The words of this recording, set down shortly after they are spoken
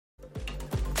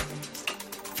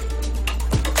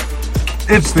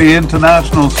It's the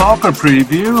International Soccer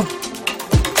Preview.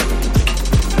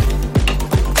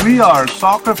 We are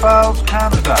Soccer Files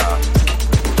Canada.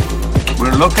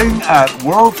 We're looking at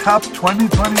World Cup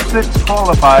 2026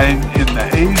 qualifying in the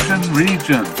Asian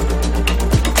region.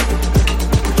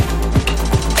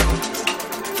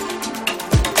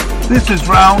 This is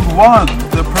round one,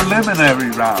 the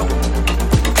preliminary round.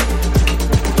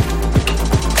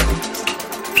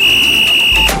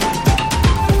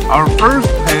 Our first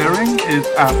pairing is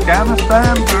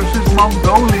Afghanistan versus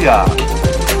Mongolia.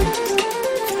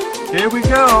 Here we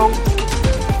go.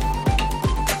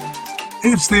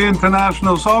 It's the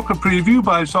International Soccer Preview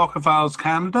by Soccer Files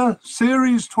Canada,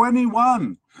 Series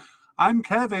 21. I'm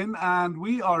Kevin, and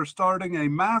we are starting a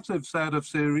massive set of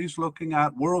series looking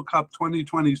at World Cup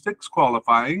 2026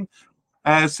 qualifying.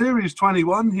 Series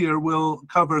 21 here will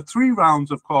cover 3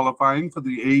 rounds of qualifying for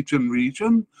the Asian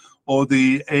region, or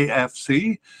the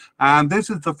AFC, and this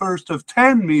is the first of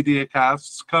 10 media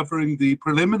casts covering the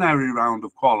preliminary round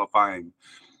of qualifying.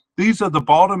 These are the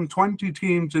bottom 20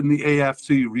 teams in the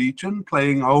AFC region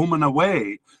playing home and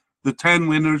away, the 10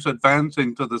 winners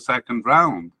advancing to the second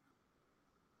round.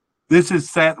 This is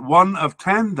set 1 of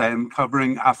 10 then,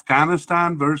 covering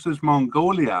Afghanistan versus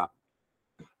Mongolia.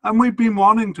 And we've been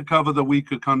wanting to cover the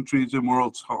weaker countries in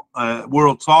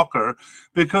world soccer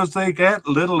because they get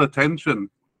little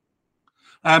attention.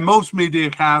 Most media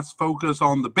casts focus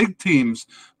on the big teams,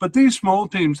 but these small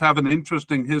teams have an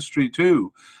interesting history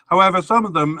too. However, some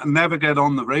of them never get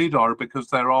on the radar because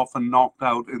they're often knocked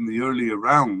out in the earlier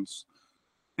rounds.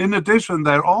 In addition,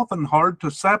 they're often hard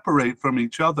to separate from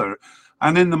each other,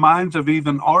 and in the minds of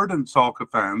even ardent soccer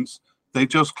fans, they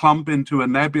just clump into a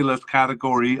nebulous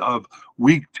category of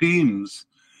weak teams.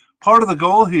 Part of the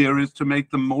goal here is to make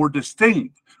them more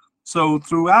distinct. So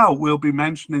throughout, we'll be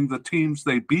mentioning the teams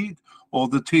they beat or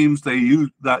the teams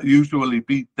that usually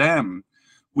beat them.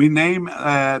 We name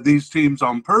these teams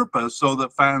on purpose so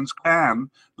that fans can,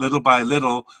 little by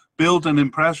little, build an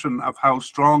impression of how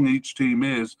strong each team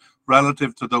is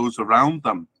relative to those around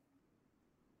them.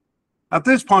 At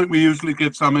this point, we usually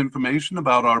give some information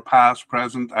about our past,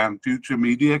 present, and future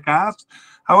media casts.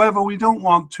 However, we don't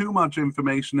want too much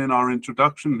information in our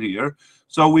introduction here,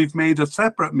 so we've made a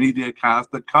separate media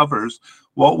cast that covers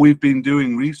what we've been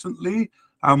doing recently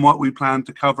and what we plan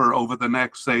to cover over the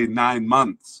next, say, 9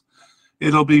 months.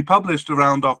 It'll be published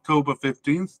around October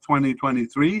 15th,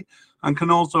 2023, and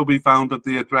can also be found at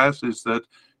the addresses that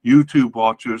YouTube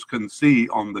watchers can see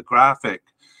on the graphic.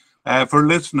 For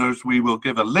listeners, we will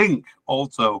give a link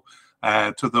also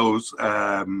to those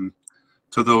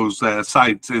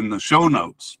sites in the show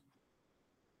notes.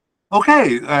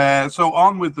 Okay, so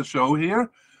on with the show here.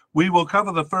 We will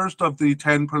cover the first of the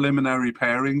 10 preliminary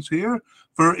pairings here.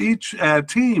 For each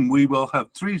team, we will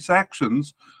have 3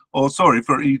 sections.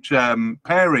 For each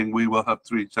pairing, we will have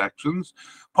 3 sections.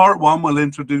 Part 1 will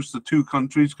introduce the 2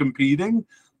 countries competing,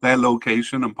 their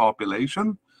location and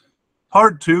population.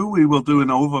 Part 2, we will do an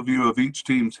overview of each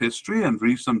team's history and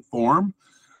recent form.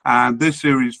 And this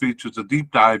series features a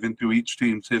deep dive into each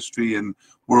team's history in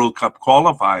World Cup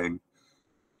qualifying.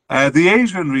 The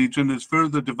Asian region is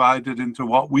further divided into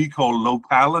what we call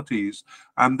localities,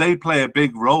 and they play a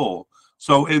big role.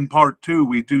 So in part 2,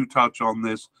 we do touch on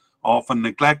this often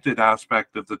neglected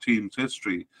aspect of the team's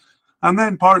history. And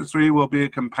then part 3 will be a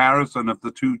comparison of the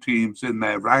 2 teams in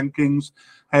their rankings,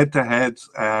 head-to-heads,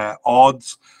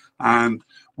 odds, and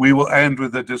we will end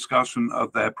with a discussion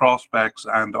of their prospects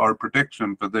and our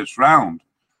prediction for this round.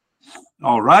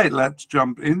 All right, let's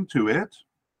jump into it.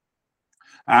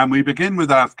 And we begin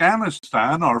with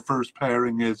Afghanistan. Our first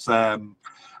pairing is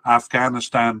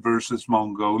Afghanistan versus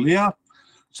Mongolia.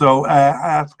 So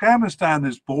Afghanistan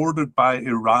is bordered by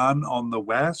Iran on the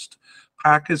west,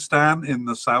 Pakistan in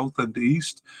the south and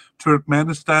east,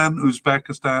 Turkmenistan,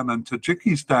 Uzbekistan, and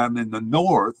Tajikistan in the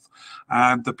north,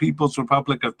 and the People's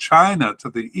Republic of China to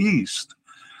the east.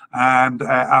 And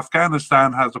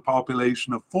Afghanistan has a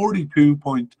population of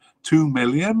 42.2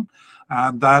 million,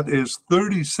 and that is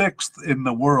 36th in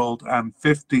the world and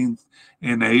 15th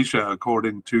in Asia,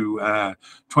 according to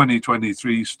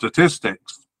 2023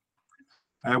 statistics.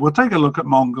 We'll take a look at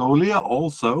Mongolia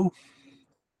also.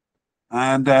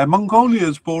 And Mongolia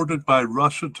is bordered by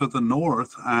Russia to the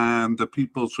north and the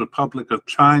People's Republic of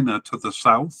China to the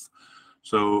south.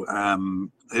 So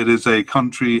it is a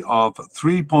country of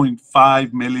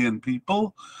 3.5 million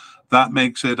people. That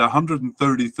makes it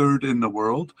 133rd in the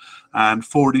world and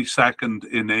 42nd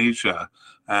in Asia.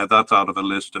 That's out of a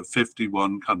list of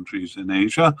 51 countries in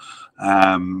Asia.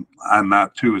 And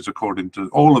that too is according to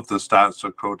all of the stats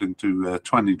according to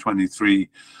 2023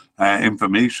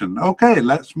 information. Okay,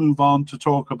 let's move on to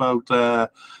talk about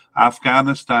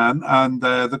Afghanistan. And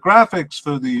the graphics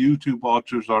for the YouTube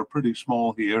watchers are pretty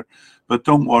small here, but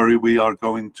don't worry, we are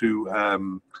going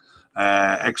to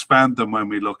expand them when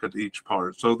we look at each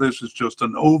part. So this is just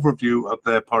an overview of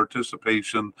their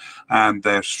participation and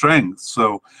their strength.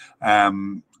 So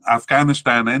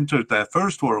Afghanistan entered their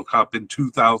first World Cup in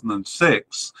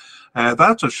 2006.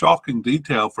 That's a shocking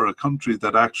detail for a country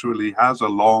that actually has a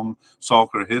long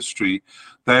soccer history.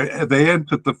 They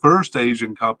entered the first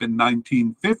Asian Cup in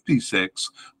 1956,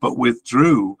 but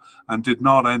withdrew and did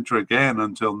not enter again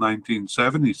until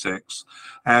 1976.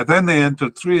 Then they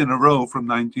entered 3 in a row from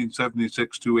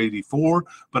 1976 to 84,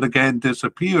 but again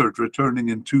disappeared, returning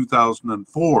in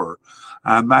 2004.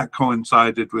 And that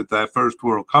coincided with their first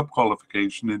World Cup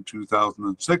qualification in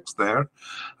 2006 there.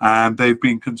 And they've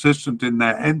been consistent in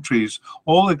their entries,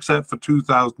 all except for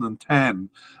 2010,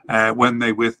 when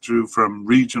they withdrew from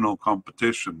regional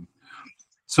competition.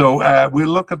 So we'll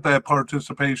look at their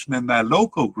participation in their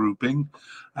local grouping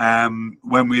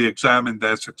when we examine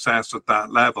their success at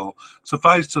that level.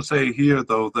 Suffice to say here,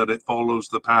 though, that it follows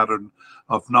the pattern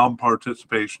of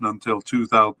non-participation until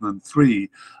 2003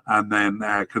 and then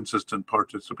consistent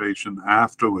participation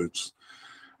afterwards.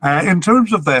 In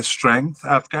terms of their strength,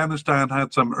 Afghanistan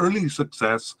had some early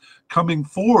success coming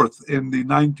fourth in the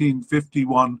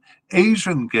 1951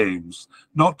 Asian Games,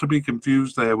 not to be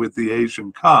confused there with the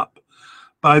Asian Cup.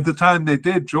 By the time they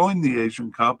did join the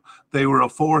Asian Cup, they were a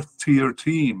fourth-tier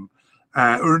team,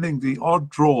 earning the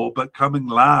odd draw but coming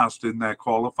last in their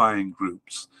qualifying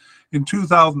groups. In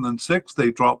 2006,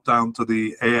 they dropped down to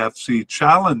the AFC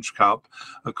Challenge Cup,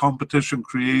 a competition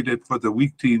created for the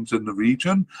weak teams in the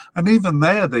region, and even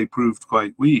there they proved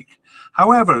quite weak.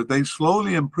 However, they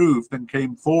slowly improved and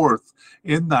came fourth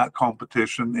in that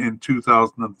competition in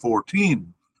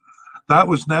 2014. That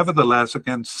was nevertheless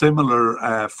against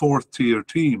similar fourth-tier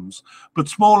teams, but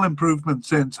small improvements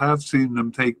since have seen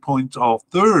them take points off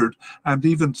third and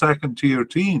even second-tier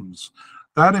teams.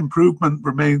 That improvement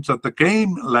remains at the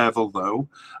game level, though,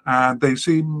 and they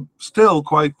seem still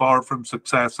quite far from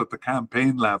success at the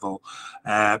campaign level,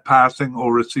 passing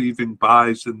or receiving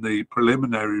byes in the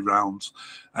preliminary rounds,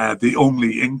 the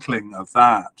only inkling of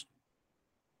that.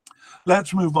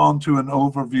 Let's move on to an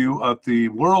overview of the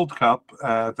World Cup,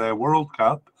 their World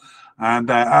Cup.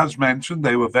 And as mentioned,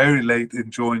 they were very late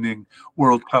in joining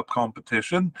World Cup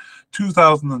competition.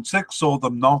 2006 saw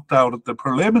them knocked out at the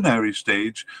preliminary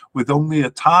stage with only a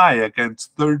tie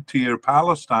against third-tier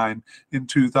Palestine in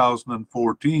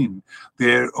 2014,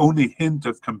 their only hint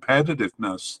of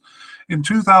competitiveness. In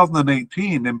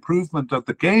 2018, improvement at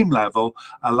the game level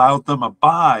allowed them a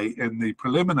bye in the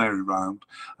preliminary round,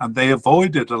 and they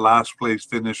avoided a last-place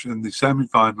finish in the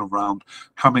semi-final round,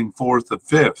 coming fourth or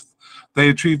fifth. They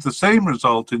achieved the same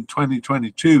result in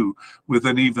 2022 with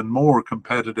an even more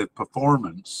competitive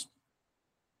performance.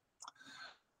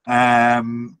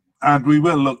 And we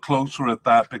will look closer at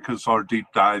that because our deep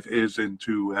dive is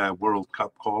into World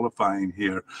Cup qualifying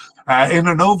here. In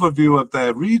an overview of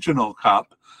their regional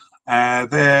cup,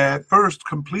 their first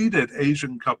completed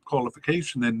Asian Cup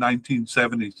qualification in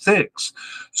 1976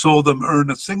 saw them earn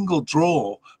a single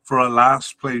draw for a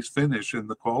last place finish in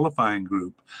the qualifying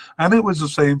group. And it was the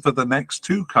same for the next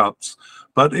two cups,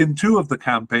 but in two of the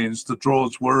campaigns, the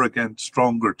draws were against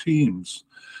stronger teams.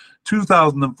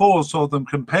 2004 saw them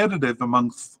competitive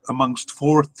amongst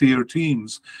fourth-tier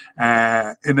teams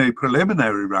in a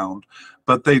preliminary round,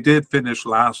 but they did finish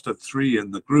last of three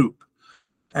in the group.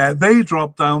 They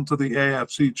dropped down to the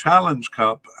AFC Challenge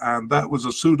Cup, and that was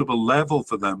a suitable level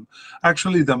for them.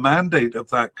 Actually, the mandate of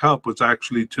that cup was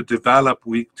actually to develop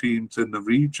weak teams in the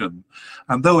region.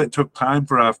 And though it took time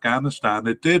for Afghanistan,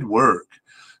 it did work.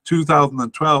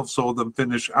 2012 saw them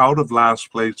finish out of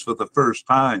last place for the first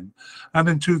time. And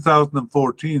in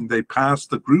 2014, they passed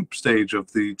the group stage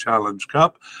of the Challenge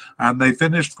Cup, and they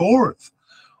finished fourth.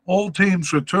 All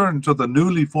teams returned to the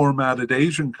newly formatted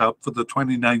Asian Cup for the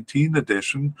 2019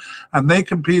 edition, and they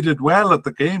competed well at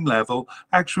the game level,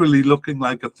 actually looking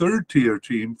like a third-tier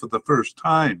team for the first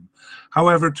time.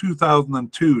 However,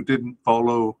 2002 didn't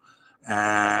follow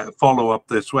up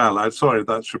this well. Sorry,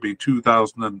 that should be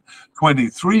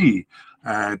 2023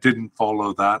 didn't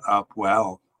follow that up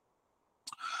well.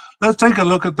 Let's take a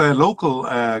look at their local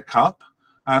cup.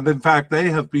 And in fact, they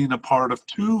have been a part of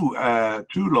two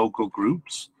local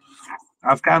groups.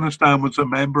 Afghanistan was a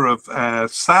member of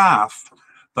SAF,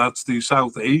 That's the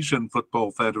South Asian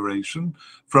Football Federation,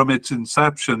 from its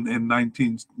inception in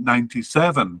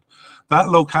 1997. That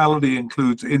locality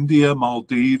includes India,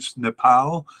 Maldives,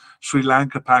 Nepal, Sri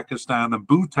Lanka, Pakistan, and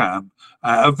Bhutan,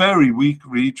 a very weak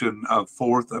region of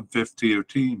fourth and fifth tier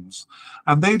teams.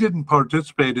 And they didn't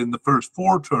participate in the first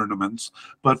four tournaments,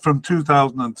 but from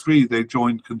 2003 they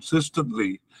joined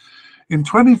consistently. In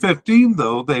 2015,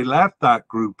 though, they left that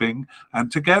grouping,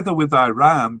 and together with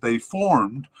Iran, they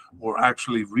formed, or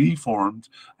actually reformed,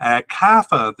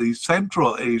 CAFA, the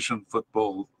Central Asian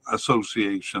Football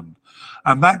Association.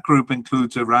 And that group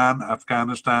includes Iran,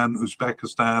 Afghanistan,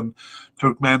 Uzbekistan,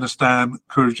 Turkmenistan,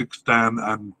 Kyrgyzstan,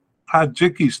 and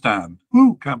Tajikistan.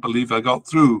 Ooh, can't believe I got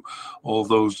through all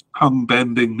those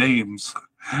tongue-bending names.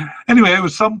 Anyway, it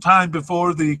was some time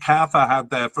before the CAFA had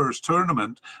their first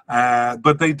tournament,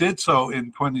 but they did so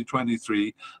in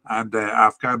 2023, and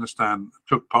Afghanistan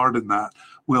took part in that.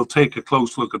 We'll take a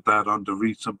close look at that under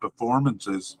recent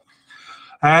performances.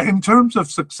 In terms of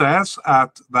success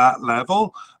at that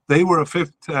level, they were a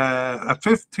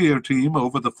fifth tier team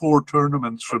over the four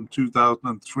tournaments from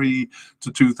 2003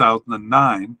 to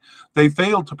 2009. They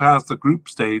failed to pass the group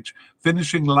stage,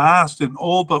 finishing last in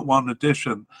all but one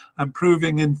edition and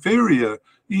proving inferior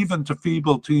even to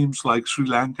feeble teams like Sri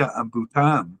Lanka and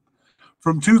Bhutan.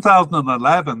 From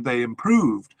 2011, they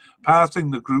improved,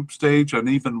 passing the group stage and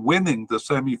even winning the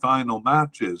semi-final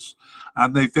matches.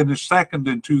 And they finished second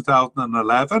in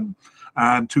 2011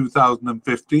 and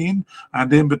 2015,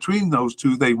 and in between those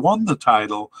two, they won the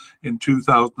title in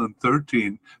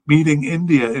 2013, meeting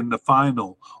India in the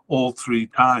final all three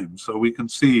times. So we can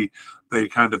see they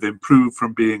kind of improved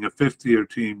from being a fifth tier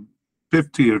team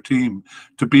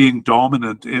to being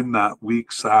dominant in that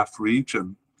weak SAF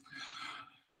region.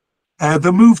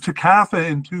 The move to CAFA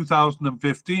in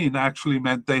 2015 actually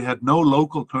meant they had no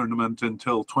local tournament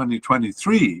until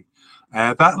 2023.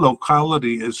 That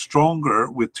locality is stronger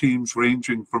with teams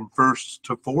ranging from first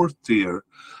to fourth tier,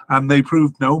 and they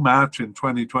proved no match in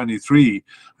 2023,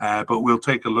 but we'll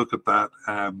take a look at that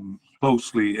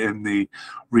closely in the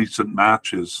recent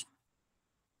matches.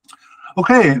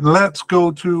 Okay, let's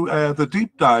go to the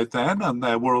deep dive then and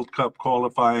the World Cup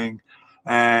qualifying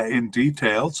in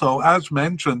detail. So as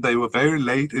mentioned, they were very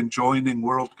late in joining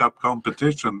World Cup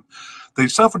competition. They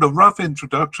suffered a rough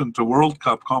introduction to World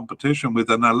Cup competition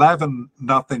with an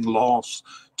 11-0 loss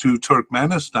to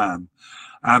Turkmenistan.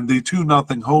 And the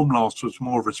 2-0 home loss was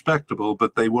more respectable,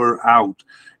 but they were out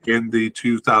in the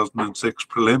 2006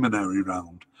 preliminary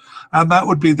round. And that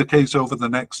would be the case over the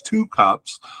next two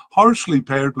cups, harshly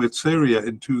paired with Syria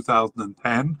in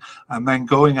 2010, and then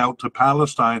going out to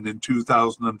Palestine in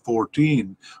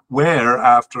 2014, where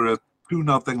after a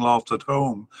 2-0 loss at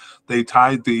home, they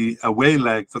tied the away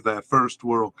leg for their first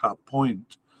World Cup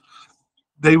point.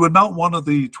 They were not one of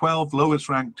the 12 lowest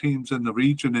ranked teams in the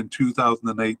region in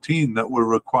 2018 that were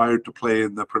required to play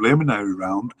in the preliminary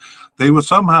round. They were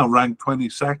somehow ranked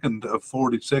 22nd of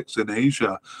 46 in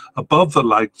Asia, above the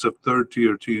likes of third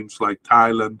tier teams like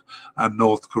Thailand and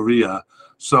North Korea.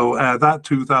 So that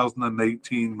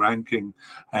 2018 ranking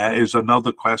is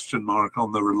another question mark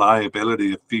on the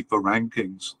reliability of FIFA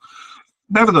rankings.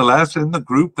 Nevertheless, in the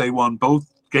group, they won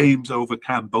both games over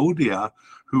Cambodia,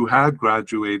 who had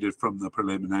graduated from the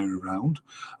preliminary round.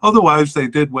 Otherwise, they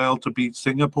did well to beat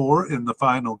Singapore in the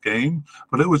final game,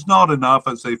 but it was not enough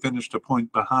as they finished a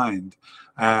point behind.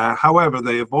 However,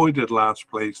 they avoided last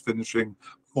place, finishing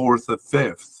fourth or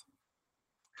fifth.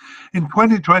 In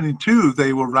 2022,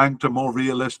 they were ranked a more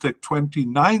realistic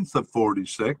 29th of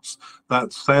 46.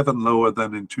 That's 7 lower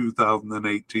than in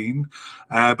 2018.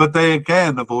 But they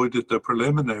again avoided the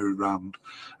preliminary round.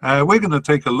 We're going to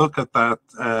take a look at that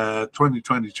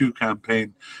 2022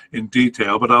 campaign in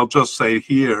detail, but I'll just say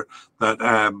here that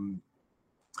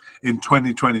in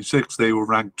 2026, they were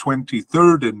ranked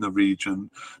 23rd in the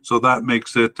region. So that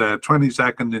makes it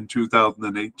 22nd in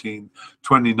 2018,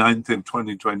 29th in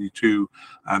 2022,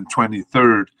 and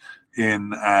 23rd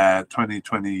in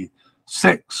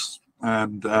 2026.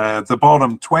 And the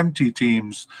bottom 20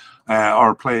 teams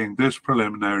are playing this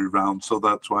preliminary round. So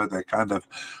that's why they're kind of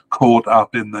caught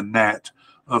up in the net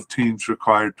of teams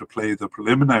required to play the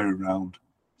preliminary round.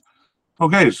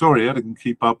 Okay, sorry, I didn't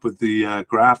keep up with the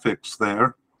graphics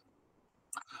there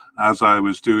as I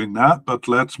was doing that, but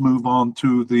let's move on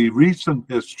to the recent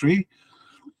history.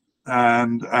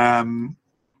 And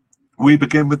we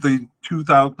begin with the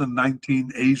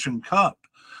 2019 Asian Cup.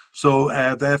 So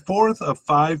their fourth of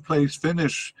 5 place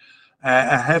finish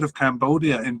ahead of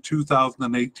Cambodia in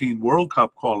 2018 World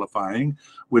Cup qualifying,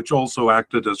 which also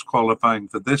acted as qualifying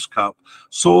for this cup,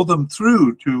 saw them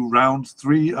through to round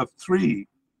 3 of 3.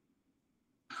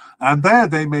 And there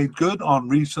they made good on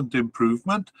recent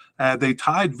improvement. They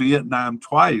tied Vietnam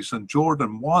twice and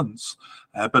Jordan once,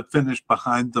 but finished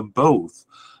behind them both.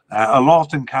 A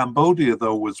lot in Cambodia,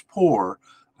 though, was poor,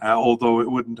 although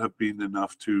it wouldn't have been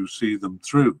enough to see them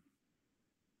through.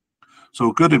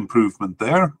 So good improvement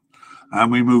there. And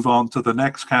we move on to the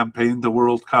next campaign, the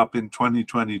World Cup in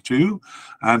 2022.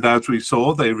 And as we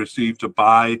saw, they received a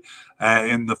bye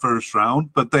in the first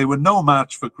round, but they were no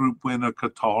match for group winner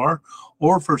Qatar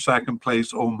or for second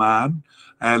place Oman,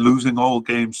 losing all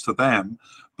games to them.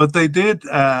 But they did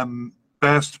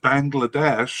best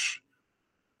Bangladesh,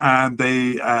 and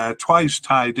they twice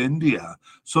tied India.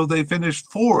 So they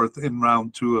finished fourth in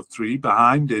round 2 of 3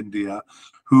 behind India,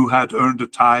 who had earned a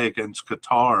tie against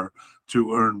Qatar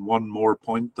to earn 1 more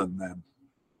point than them.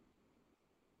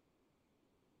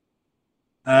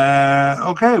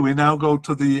 Okay, we now go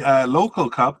to the local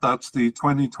cup. That's the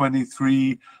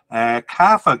 2023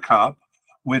 Kafa Cup,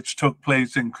 which took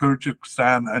place in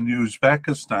Kyrgyzstan and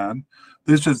Uzbekistan.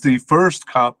 This is the first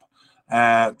cup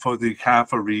for the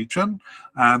Kafa region,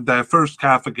 and their first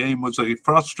Kafa game was a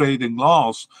frustrating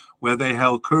loss where they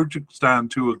held Kyrgyzstan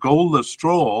to a goalless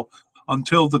draw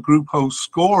until the group host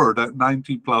scored at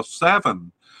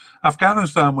 90+7.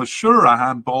 Afghanistan was sure a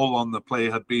handball on the play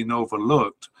had been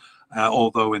overlooked,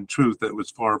 although in truth it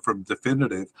was far from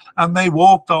definitive, and they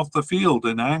walked off the field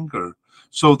in anger.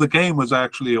 So the game was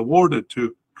actually awarded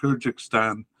to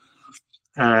Kyrgyzstan,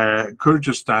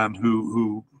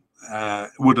 who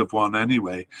would have won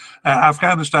anyway.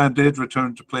 Afghanistan did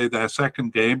return to play their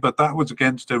second game, but that was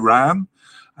against Iran,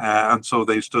 and so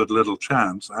they stood little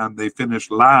chance, and they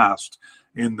finished last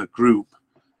in the group,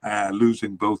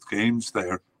 losing both games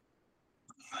there.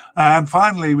 And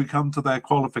finally, we come to their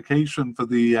qualification for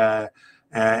the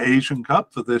Asian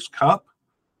Cup, for this cup,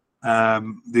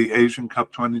 the Asian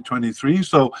Cup 2023.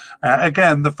 So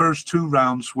again, the first 2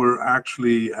 rounds were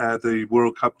actually the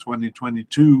World Cup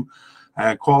 2022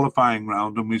 qualifying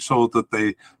round, and we saw that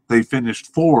they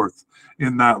finished 4th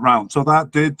in that round. So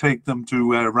that did take them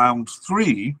to round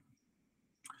 3,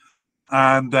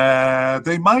 and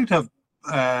they might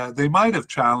have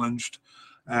challenged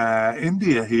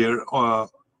India here,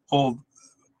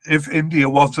 if India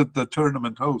wasn't the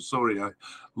tournament host. Sorry, I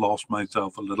lost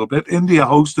myself a little bit. India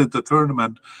hosted the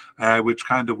tournament, which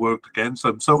kind of worked against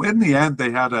them. So in the end,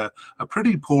 they had a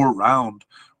pretty poor round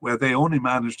where they only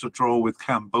managed to draw with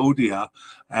Cambodia.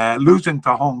 Losing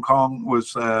to Hong Kong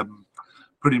was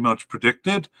pretty much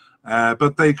predicted,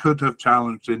 but they could have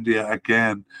challenged India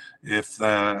again if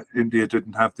India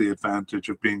didn't have the advantage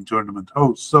of being tournament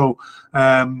hosts. So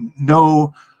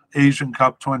no Asian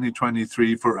Cup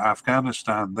 2023 for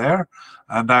Afghanistan there.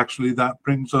 And actually that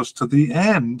brings us to the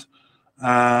end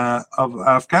of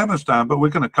Afghanistan, but we're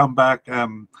going to come back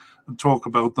and talk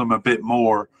about them a bit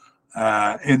more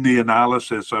in the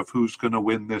analysis of who's going to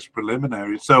win this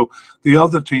preliminary. So the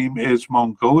other team is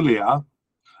Mongolia,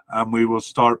 and we will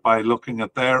start by looking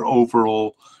at their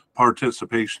overall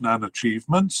participation and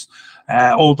achievements.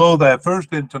 Although their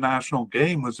first international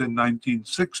game was in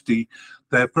 1960,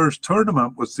 their first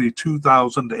tournament was the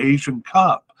 2000 Asian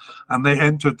Cup, and they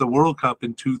entered the World Cup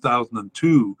in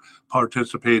 2002,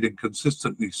 participating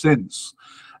consistently since.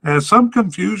 Some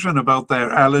confusion about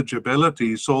their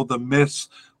eligibility saw them miss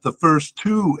the first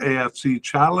 2 AFC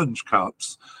Challenge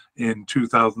Cups in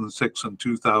 2006 and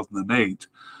 2008.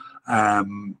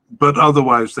 But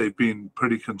otherwise they've been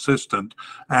pretty consistent.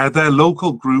 Their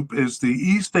local group is the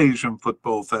East Asian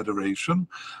Football Federation,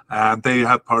 and they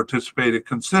have participated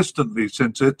consistently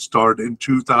since its start in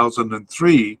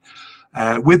 2003,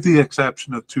 with the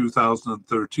exception of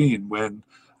 2013 when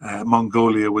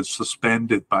Mongolia was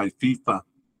suspended by FIFA.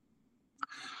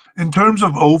 In terms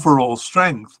of overall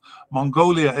strength,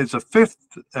 Mongolia is a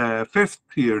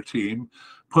fifth-tier team,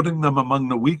 putting them among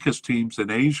the weakest teams in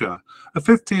Asia. A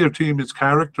fifth-tier team is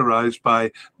characterized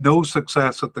by no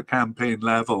success at the campaign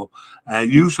level,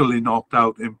 usually knocked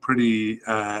out in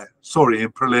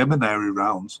preliminary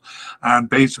rounds, and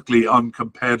basically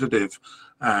uncompetitive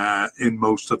in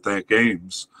most of their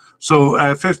games. So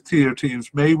fifth-tier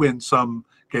teams may win some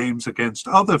games against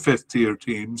other fifth-tier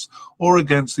teams or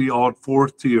against the odd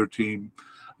fourth-tier team,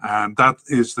 and that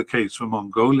is the case for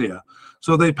Mongolia.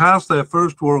 So they passed their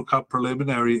first World Cup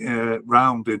preliminary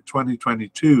round in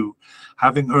 2022,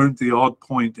 having earned the odd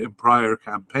point in prior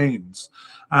campaigns.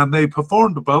 And they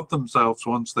performed above themselves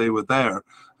once they were there,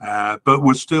 but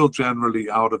were still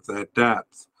generally out of their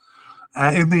depth.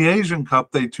 In the Asian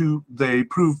Cup, they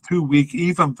proved too weak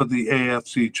even for the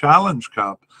AFC Challenge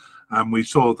Cup, and we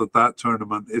saw that that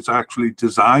tournament is actually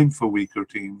designed for weaker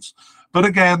teams. But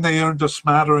again, they earned a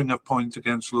smattering of points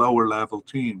against lower level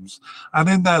teams. And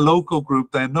in their local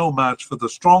group, they're no match for the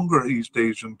stronger East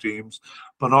Asian teams,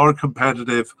 but are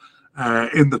competitive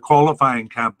in the qualifying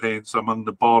campaigns among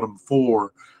the bottom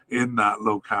four in that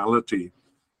locality.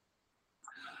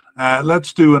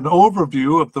 Let's do an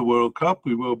overview of the World Cup.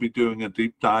 We will be doing a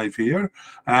deep dive here.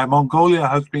 Mongolia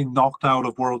has been knocked out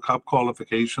of World Cup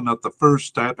qualification at the first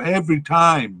step every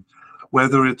time,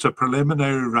 whether it's a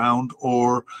preliminary round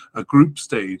or a group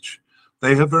stage.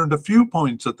 They have earned a few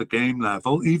points at the game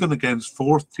level, even against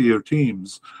fourth-tier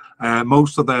teams,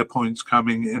 most of their points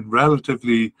coming in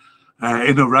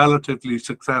a relatively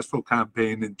successful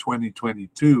campaign in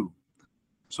 2022.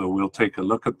 So we'll take a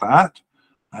look at that.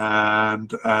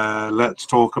 And let's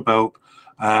talk about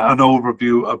an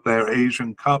overview of their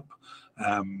Asian Cup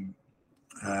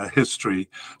history.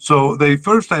 So they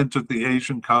first entered the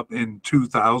Asian Cup in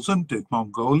 2000 in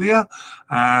Mongolia,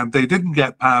 and they didn't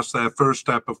get past their first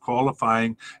step of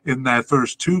qualifying in their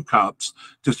first two cups,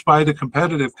 despite a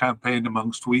competitive campaign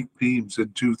amongst weak teams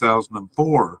in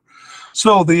 2004.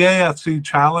 So the AFC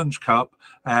Challenge Cup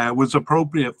was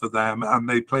appropriate for them, and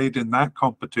they played in that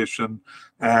competition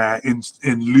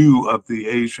in lieu of the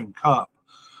Asian Cup.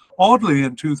 Oddly,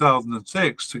 in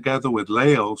 2006, together with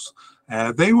Laos,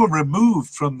 they were removed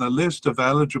from the list of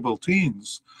eligible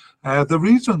teams. The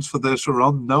reasons for this are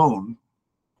unknown.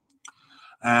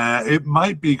 It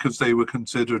might be because they were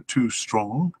considered too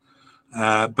strong,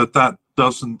 but that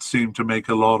doesn't seem to make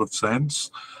a lot of sense.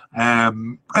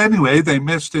 Anyway, they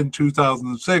missed in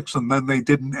 2006, and then they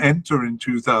didn't enter in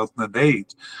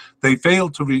 2008. They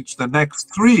failed to reach the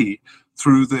next three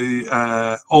through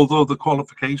although the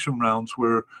qualification rounds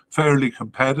were fairly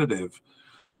competitive.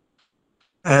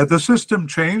 The system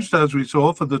changed, as we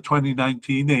saw, for the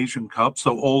 2019 Asian Cup,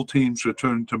 so all teams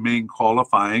returned to main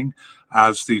qualifying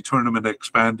as the tournament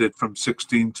expanded from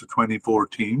 16 to 24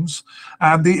 teams.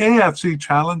 And the AFC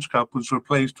Challenge Cup was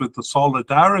replaced with the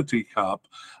Solidarity Cup,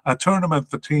 a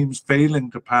tournament for teams failing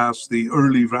to pass the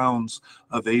early rounds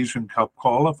of Asian Cup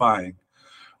qualifying.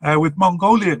 With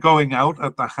Mongolia going out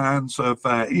at the hands of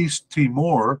East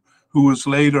Timor, who was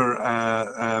later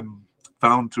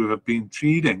found to have been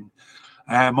cheating,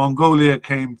 Mongolia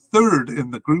came third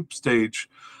in the group stage,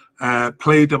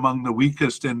 played among the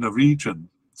weakest in the region.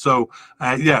 So,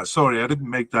 yeah, sorry, I didn't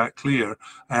make that clear.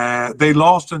 They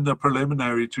lost in the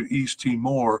preliminary to East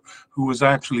Timor, who was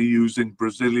actually using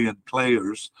Brazilian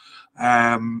players.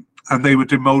 And they were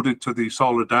demoted to the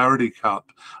Solidarity Cup.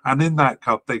 And in that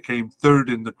cup, they came third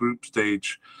in the group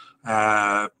stage,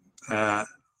 a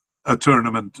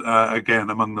tournament,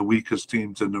 again, among the weakest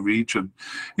teams in the region.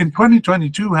 In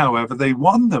 2022, however, they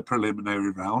won the preliminary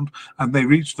round and they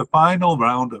reached the final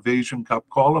round of Asian Cup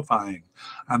qualifying.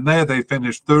 And there they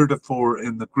finished third of four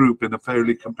in the group in a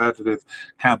fairly competitive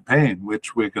campaign,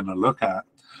 which we're going to look at.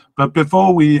 But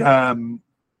before we do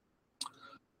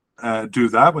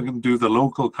that, we're going to do the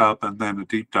local cup and then a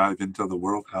deep dive into the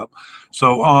World Cup.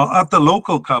 So at the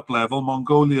local cup level,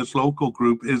 Mongolia's local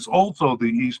group is also the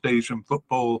East Asian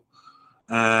Football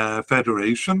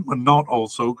Federation, but not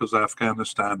also because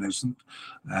Afghanistan isn't.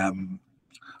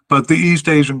 But the East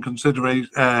Asian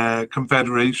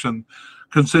Confederation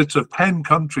consists of 10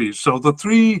 countries. So the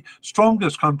three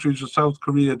strongest countries are South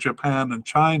Korea, Japan, and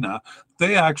China.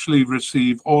 They actually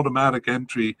receive automatic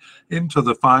entry into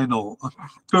the final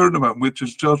tournament, which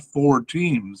is just 4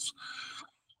 teams.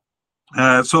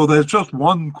 So there's just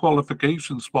one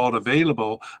qualification spot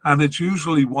available, and it's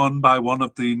usually won by one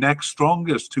of the next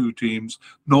strongest 2 teams,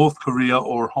 North Korea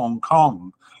or Hong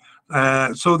Kong.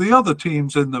 So the other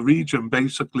teams in the region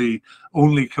basically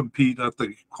only compete at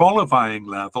the qualifying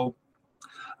level.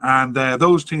 And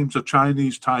those teams are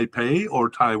Chinese Taipei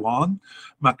or Taiwan,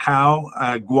 Macau,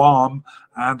 Guam,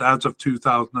 and as of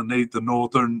 2008, the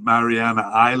Northern Mariana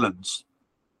Islands.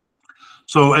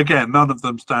 So again, none of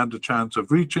them stand a chance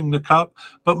of reaching the cup,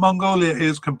 but Mongolia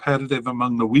is competitive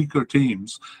among the weaker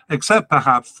teams, except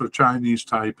perhaps for Chinese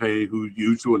Taipei, who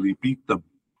usually beat them.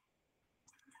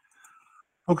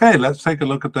 Okay, let's take a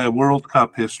look at their World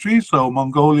Cup history. So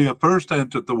Mongolia first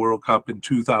entered the World Cup in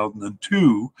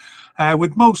 2002.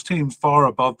 With most teams far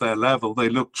above their level, they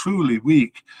looked truly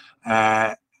weak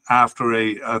after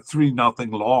a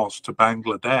 3-0 loss to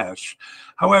Bangladesh.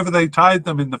 However, they tied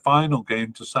them in the final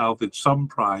game to salvage some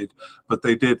pride, but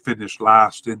they did finish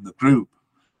last in the group.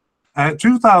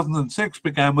 2006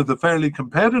 began with a fairly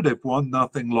competitive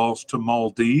 1-0 loss to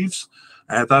Maldives.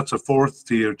 That's a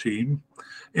 4th-tier team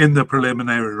in the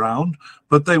preliminary round,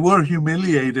 but they were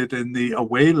humiliated in the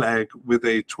away leg with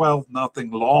a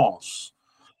 12-0 loss.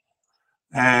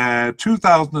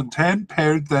 2010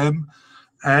 paired them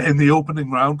in the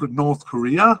opening round with North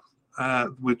Korea,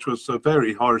 which was a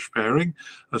very harsh pairing,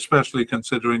 especially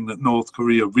considering that North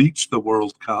Korea reached the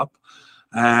World Cup.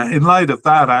 In light of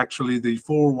that, actually, the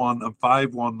 4-1 and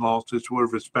 5-1 losses were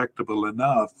respectable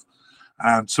enough,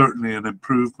 and certainly an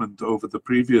improvement over the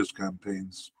previous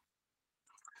campaigns.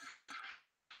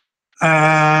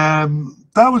 That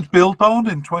was built on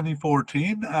in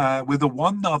 2014 with a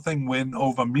 1-0 win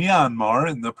over Myanmar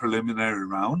in the preliminary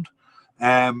round.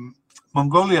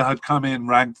 Mongolia had come in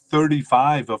ranked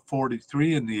 35 of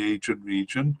 43 in the Asian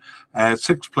region,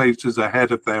 6 places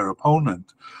ahead of their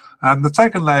opponent. And the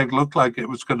second leg looked like it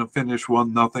was going to finish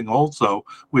 1-0 also,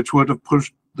 which would have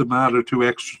pushed the matter to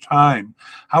extra time.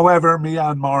 However,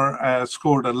 Myanmar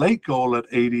scored a late goal at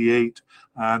 88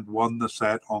 and won the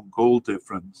set on goal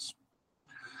difference.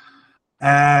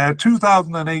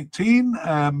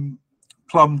 2018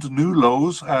 plumbed new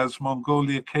lows as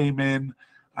Mongolia came in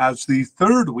as the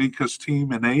 3rd weakest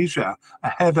team in Asia,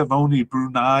 ahead of only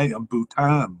Brunei and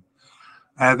Bhutan.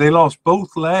 They lost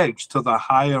both legs to the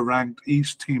higher-ranked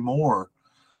East Timor.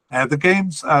 The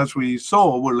games, as we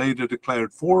saw, were later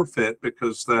declared forfeit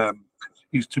because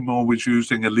East Timor was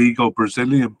using illegal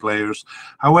Brazilian players.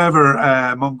 However,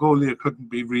 Mongolia couldn't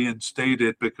be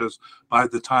reinstated because by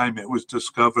the time it was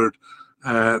discovered,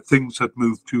 things had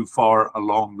moved too far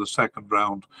along. The second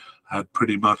round had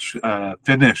pretty much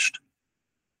finished.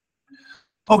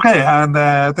 Okay, and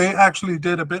they actually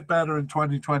did a bit better in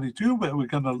 2022, but we're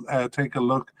going to take a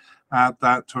look at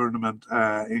that tournament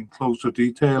in closer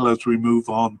detail as we move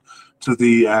on to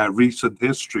the recent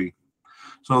history.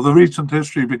 So the recent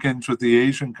history begins with the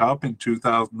Asian Cup in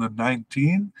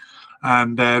 2019,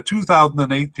 and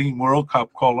 2018 World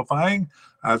Cup qualifying,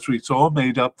 as we saw,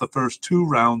 made up the first 2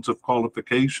 rounds of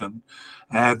qualification.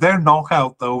 Their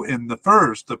knockout, though, in the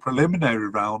preliminary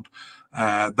round,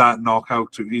 that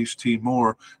knockout to East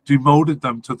Timor, demoted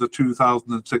them to the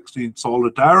 2016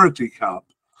 Solidarity Cup.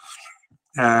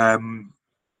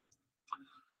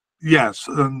 Yes,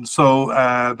 and so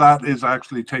that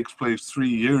actually takes place 3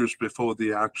 years before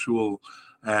the actual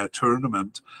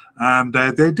tournament. And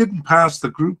they didn't pass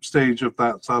the group stage of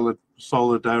that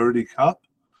Solidarity Cup.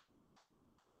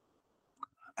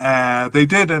 They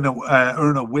did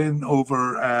earn a win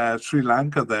over Sri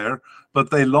Lanka there, but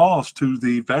they lost to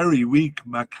the very weak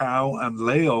Macau and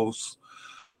Laos,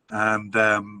 and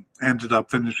ended up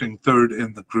finishing 3rd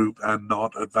in the group and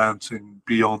not advancing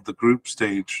beyond the group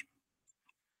stage.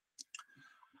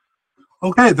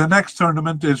 Okay, the next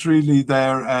tournament is really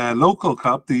their local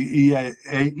cup, the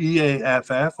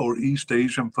EAFF, or East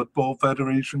Asian Football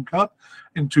Federation Cup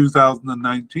in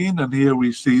 2019. And here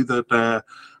we see that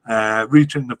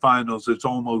reaching the finals is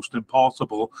almost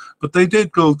impossible. But they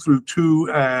did go through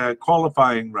 2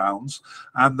 qualifying rounds.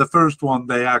 And the first one,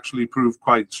 they actually proved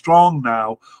quite strong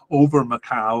now over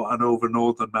Macau and over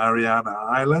Northern Mariana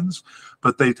Islands.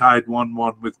 But they tied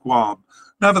 1-1 with Guam.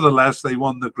 Nevertheless, they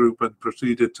won the group and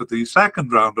proceeded to the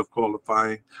second round of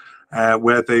qualifying,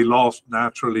 where they lost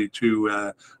naturally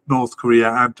to North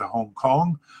Korea and to Hong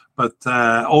Kong, but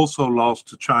also lost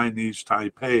to Chinese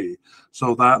Taipei.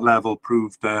 So that level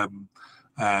proved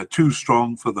too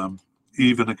strong for them,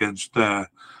 even against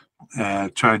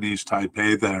Chinese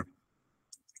Taipei there.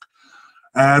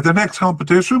 The next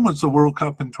competition was the World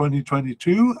Cup in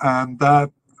 2022, and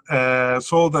that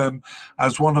saw them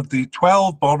as one of the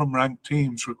 12 bottom-ranked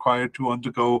teams required to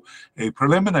undergo a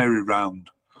preliminary round.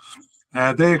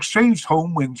 They exchanged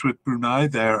home wins with Brunei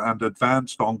there and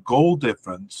advanced on goal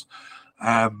difference.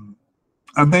 And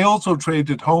they also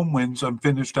traded home wins and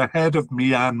finished ahead of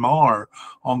Myanmar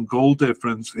on goal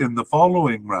difference in the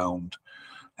following round.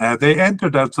 They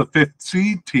entered as the 5th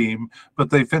seed team, but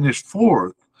they finished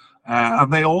 4th.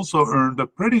 And they also earned a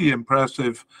pretty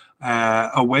impressive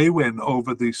away win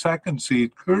over the 2nd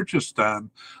seed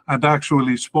Kyrgyzstan, and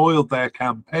actually spoiled their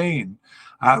campaign,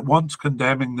 at once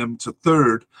condemning them to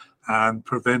 3rd and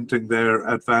preventing their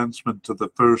advancement to the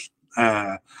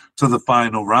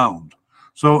final round.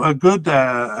 So a good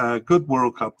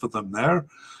World Cup for them there.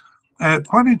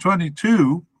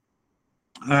 2022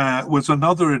 was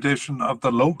another edition of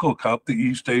the local cup, the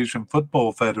East Asian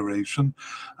Football Federation,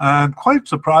 and quite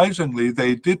surprisingly,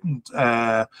 they didn't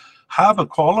have a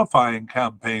qualifying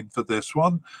campaign for this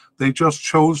one. They just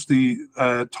chose the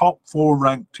top 4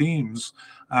 ranked teams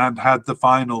and had the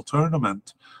final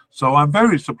tournament. So I'm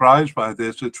very surprised by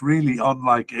this. It's really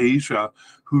unlike Asia,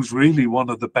 who's really one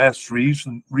of the best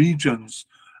regions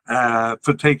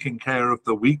for taking care of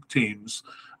the weak teams.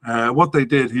 What they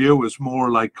did here was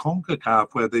more like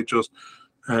CONCACAF, where they just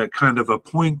kind of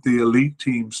appoint the elite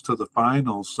teams to the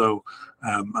finals. So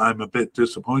I'm a bit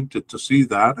disappointed to see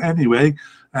that. Anyway,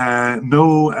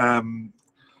 no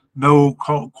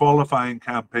qualifying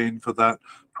campaign for that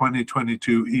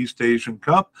 2022 East Asian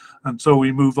Cup. And so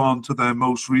we move on to their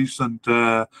most recent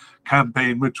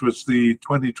campaign, which was the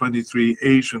 2023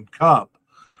 Asian Cup.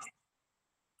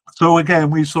 So again,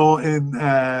 we saw in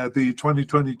the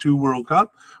 2022 World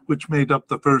Cup, which made up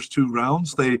the first two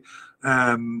rounds, they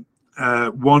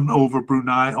won over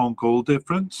Brunei on goal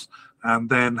difference, and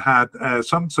then had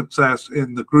some success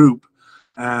in the group,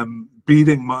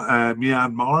 beating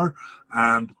Myanmar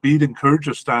and beating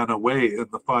Kyrgyzstan away in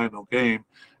the final game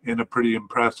in a pretty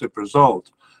impressive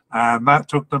result. And that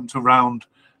took them to round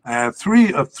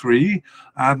 3 of 3,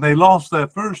 and they lost their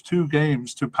first two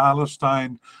games to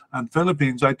Palestine and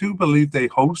Philippines. I do believe they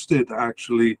hosted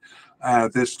actually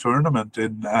this tournament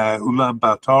in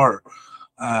Ulaanbaatar.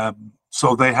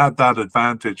 So they had that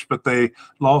advantage, but they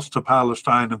lost to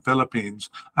Palestine and Philippines,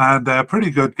 and a pretty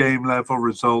good game level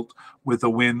result with a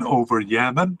win over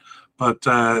Yemen, but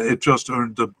it just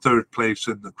earned them third place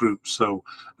in the group. So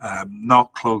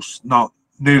not close, not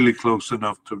nearly close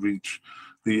enough to reach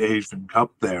the Asian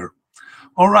Cup there.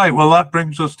 All right, well, that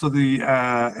brings us to the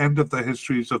end of the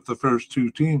histories of the first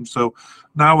two teams. So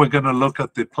now we're going to look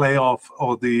at the playoff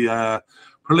or the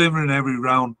preliminary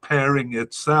round pairing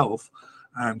itself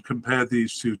and compare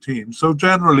these two teams. So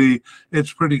generally,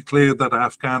 it's pretty clear that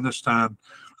Afghanistan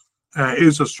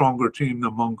is a stronger team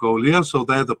than Mongolia. So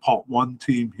they're the pot 1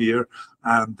 team here.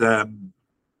 And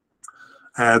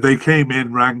they came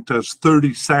in ranked as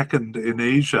 32nd in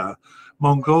Asia.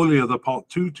 Mongolia, the pot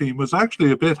 2 team, was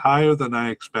actually a bit higher than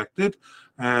I expected.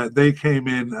 They came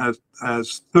in as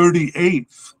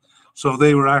 38th. So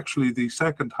they were actually the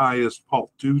second highest pot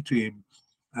 2 team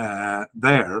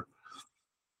there.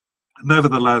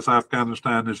 Nevertheless,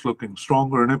 Afghanistan is looking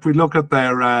stronger. And if we look at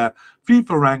their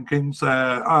FIFA rankings,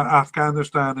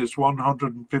 Afghanistan is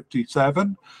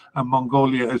 157 and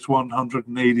Mongolia is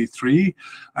 183.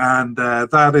 And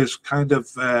that is kind of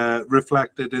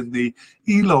reflected in the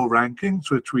ELO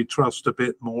rankings, which we trust a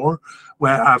bit more,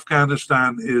 where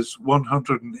Afghanistan is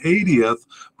 180th,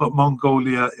 but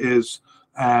Mongolia is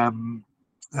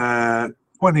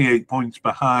 28 points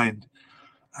behind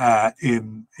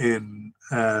in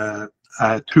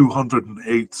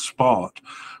 208th spot.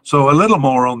 So a little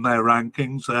more on their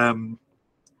rankings.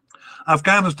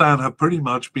 Afghanistan have pretty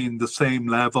much been the same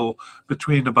level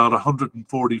between about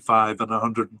 145 and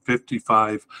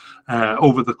 155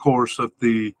 over the course of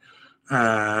the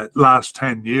last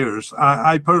 10 years.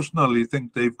 I personally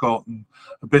think they've gotten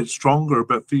a bit stronger,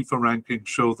 but FIFA rankings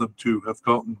show them to have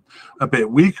gotten a bit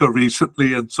weaker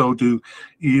recently, and so do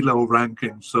ELO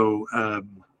rankings.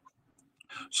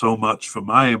 So much for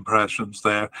my impressions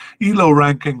there. ELO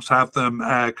rankings have them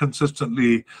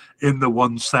consistently in the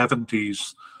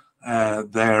 170s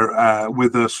there,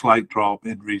 with a slight drop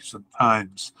in recent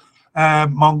times.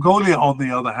 Mongolia, on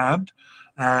the other hand,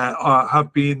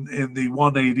 have been in the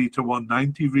 180 to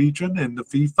 190 region in the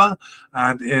FIFA,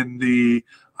 and in the,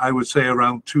 I would say,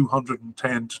 around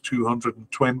 210 to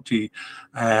 220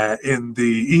 in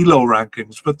the ELO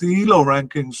rankings. But the ELO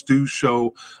rankings do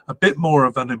show a bit more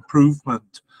of an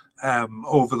improvement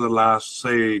over the last,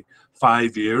 say,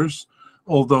 5 years,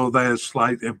 although there's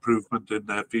slight improvement in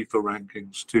their FIFA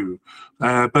rankings too,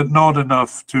 but not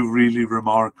enough to really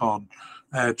remark on,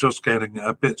 just getting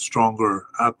a bit stronger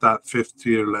at that 5th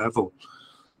tier level.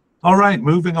 All right,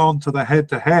 moving on to the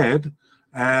head-to-head.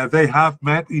 They have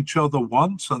met each other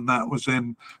once, and that was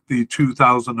in the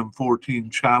 2014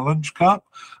 Challenge Cup,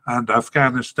 and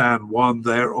Afghanistan won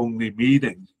their only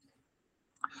meeting.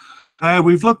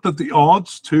 We've looked at the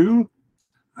odds too,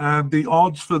 and the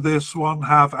odds for this one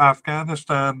have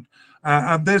Afghanistan,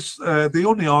 and this the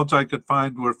only odds I could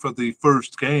find were for the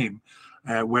first game,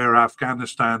 where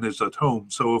Afghanistan is at home.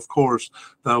 So of course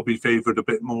they'll be favored a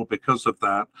bit more because of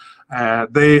that.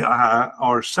 They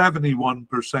are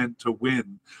 71% to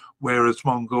win, whereas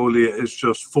Mongolia is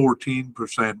just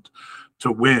 14%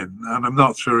 to win. And I'm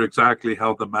not sure exactly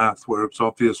how the math works.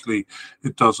 Obviously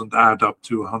it doesn't add up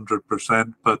to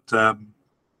 100%, but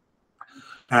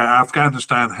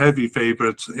Afghanistan heavy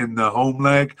favorites in the home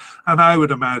leg, and I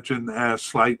would imagine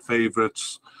slight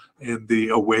favorites in the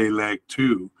away leg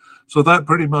too. So that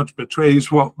pretty much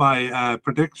betrays what my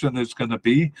prediction is going to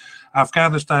be.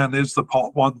 Afghanistan is the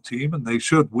pot 1 team, and they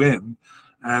should win.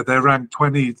 They're ranked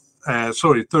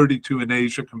 32 in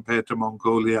Asia compared to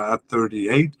Mongolia at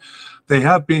 38. They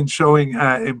have been showing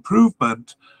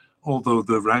improvement, although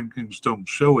the rankings don't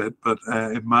show it, but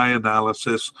in my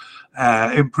analysis,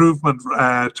 improvement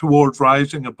towards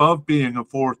rising above being a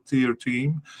 4th tier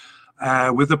team.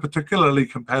 with a particularly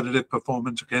competitive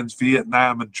performance against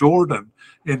Vietnam and Jordan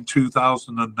in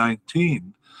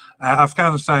 2019.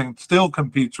 Afghanistan still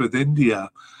competes with India,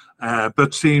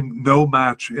 but seem no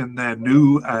match in their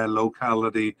new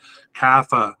locality,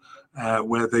 Kaffa,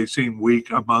 where they seem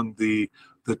weak among the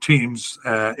teams,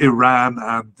 Iran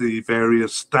and the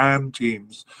various Stan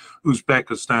teams,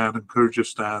 Uzbekistan and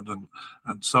Kyrgyzstan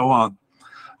and so on.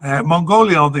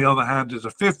 Mongolia, on the other hand, is a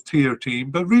fifth-tier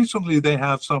team, but recently they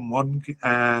have some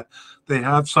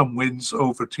wins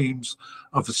over teams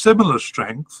of a similar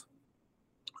strength,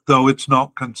 though it's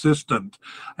not consistent.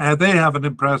 They have an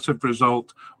impressive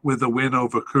result with a win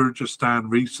over Kyrgyzstan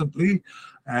recently.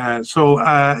 So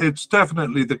it's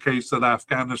definitely the case that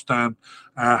Afghanistan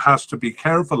has to be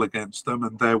careful against them,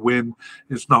 and their win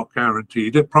is not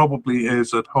guaranteed. It probably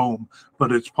is at home,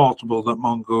 but it's possible that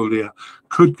Mongolia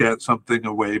could get something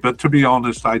away. But to be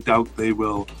honest, I doubt they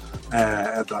will.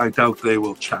 I doubt they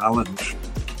will challenge.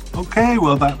 Okay,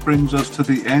 well, that brings us to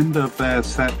the end of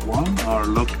set one, our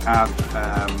look at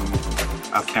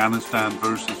Afghanistan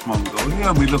versus Mongolia,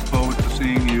 and we look forward to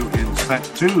seeing you in set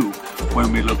two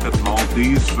when we look at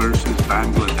Maldives versus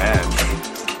Bangladesh.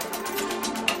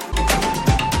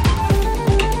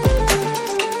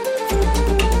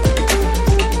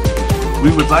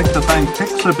 We would like to thank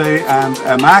Pixabay and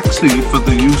Amaxi for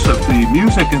the use of the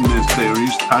music in this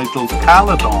series titled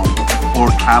Caledon or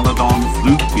Caledon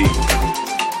Flute Beat.